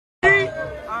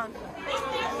And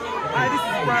hi, this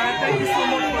is Brian. Thank you so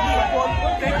much for the support.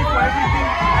 Thank you for everything.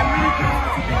 I'm really grateful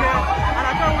to be here. And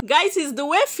I can't. Guys, it's the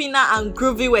way Phyna and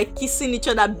Groovy were kissing each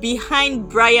other behind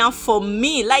Brian for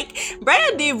me. Like,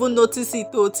 Brian didn't even notice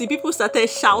it though. People started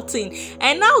shouting.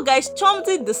 And now, guys,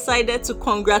 Chomzy decided to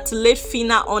congratulate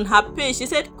Phyna on her page. She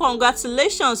said,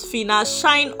 "Congratulations, Phyna.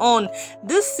 Shine on.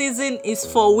 This season is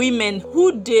for women.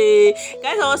 Who dey?"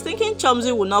 Guys, I was thinking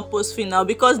Chomzy would not post Phyna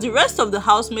because the rest of the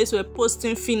housemates were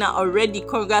posting Phyna already,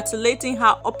 congratulating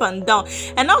her up and down.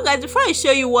 And now, guys, before I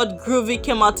show you what Groovy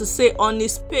came out to say on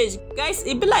his page, guys,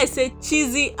 it be like say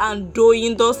Chizzy and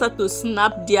Doyin don't start to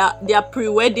snap their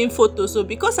pre-wedding photos. So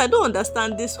because I don't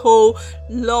understand this whole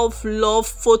love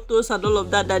photos and all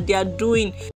of that they are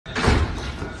doing.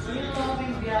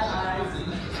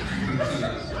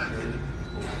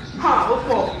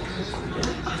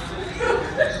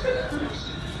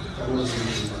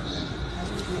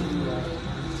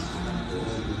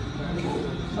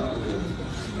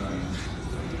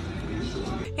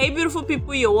 Hey beautiful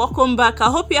people, you're welcome back. I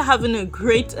hope you're having a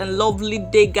great and lovely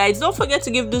day, guys. Don't forget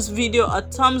to give this video a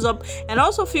thumbs up and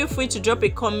also feel free to drop a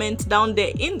comment down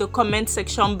there in the comment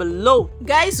section below.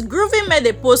 Guys, Groovy made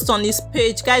a post on his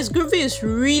page. Guys, Groovy is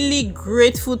really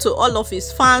grateful to all of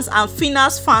his fans and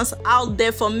Phyna's fans out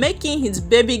there for making his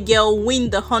baby girl win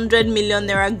the 100 million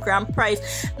naira grand prize.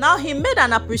 Now, he made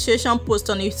an appreciation post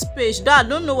on his page, though I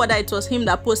don't know whether it was him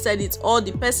that posted it or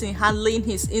the person handling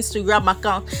his Instagram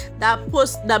account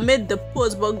that made the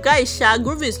post. But guys,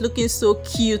 Groovy is looking so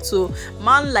cute too,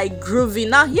 man, like Groovy.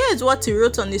 Now here is what he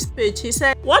wrote on his page. He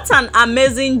said, "What an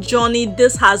amazing journey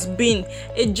this has been,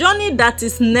 a journey that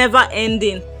is never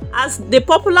ending. As the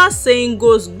popular saying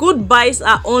goes, goodbyes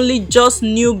are only just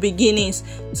new beginnings.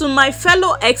 To my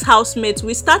fellow ex-housemates,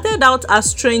 we started out as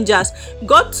strangers,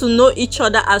 got to know each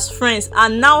other as friends,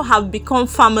 and now have become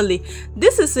family.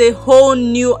 This is a whole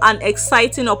new and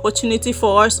exciting opportunity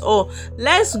for us all.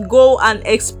 Let's go and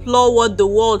explore what the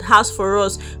world has for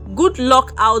us. Good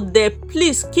luck out there.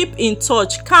 Please keep in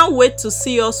touch. Can't wait to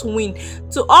see us win.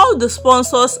 To all the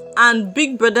sponsors and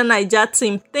Big Brother Naija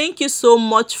team, thank you so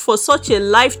much for such a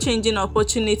life-changing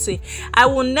opportunity. I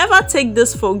will never take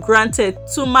this for granted.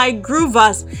 To my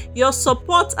groovers, your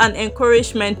support and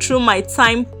encouragement through my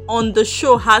time on the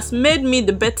show has made me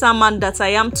the better man that I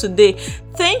am today.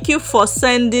 Thank you for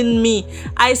sending me.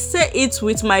 I say it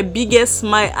with my biggest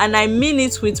smile and I mean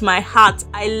it with my heart.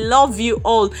 I love you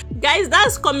all." Guys,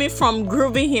 that's coming from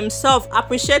Groovy himself,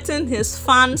 appreciating his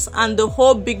fans and the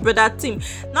whole Big Brother team.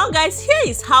 Now guys, here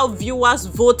is how viewers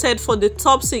voted for the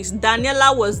top 6.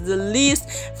 Daniela was the least,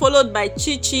 followed by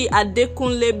Chichi,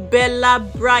 Adekunle, Bella,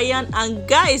 Brian, and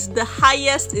guys, the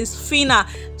highest is Phyna.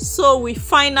 So we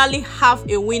finally have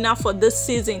a winner for this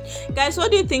season. Guys,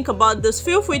 what do you think about this?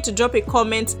 Feel free to drop a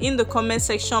comment in the comment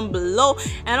section below,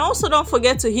 and also don't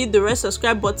forget to hit the red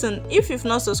subscribe button if you've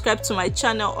not subscribed to my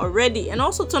channel already, and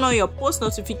also turn on your post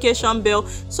notification bell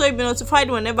so you'll be notified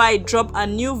whenever I drop a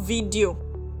new video.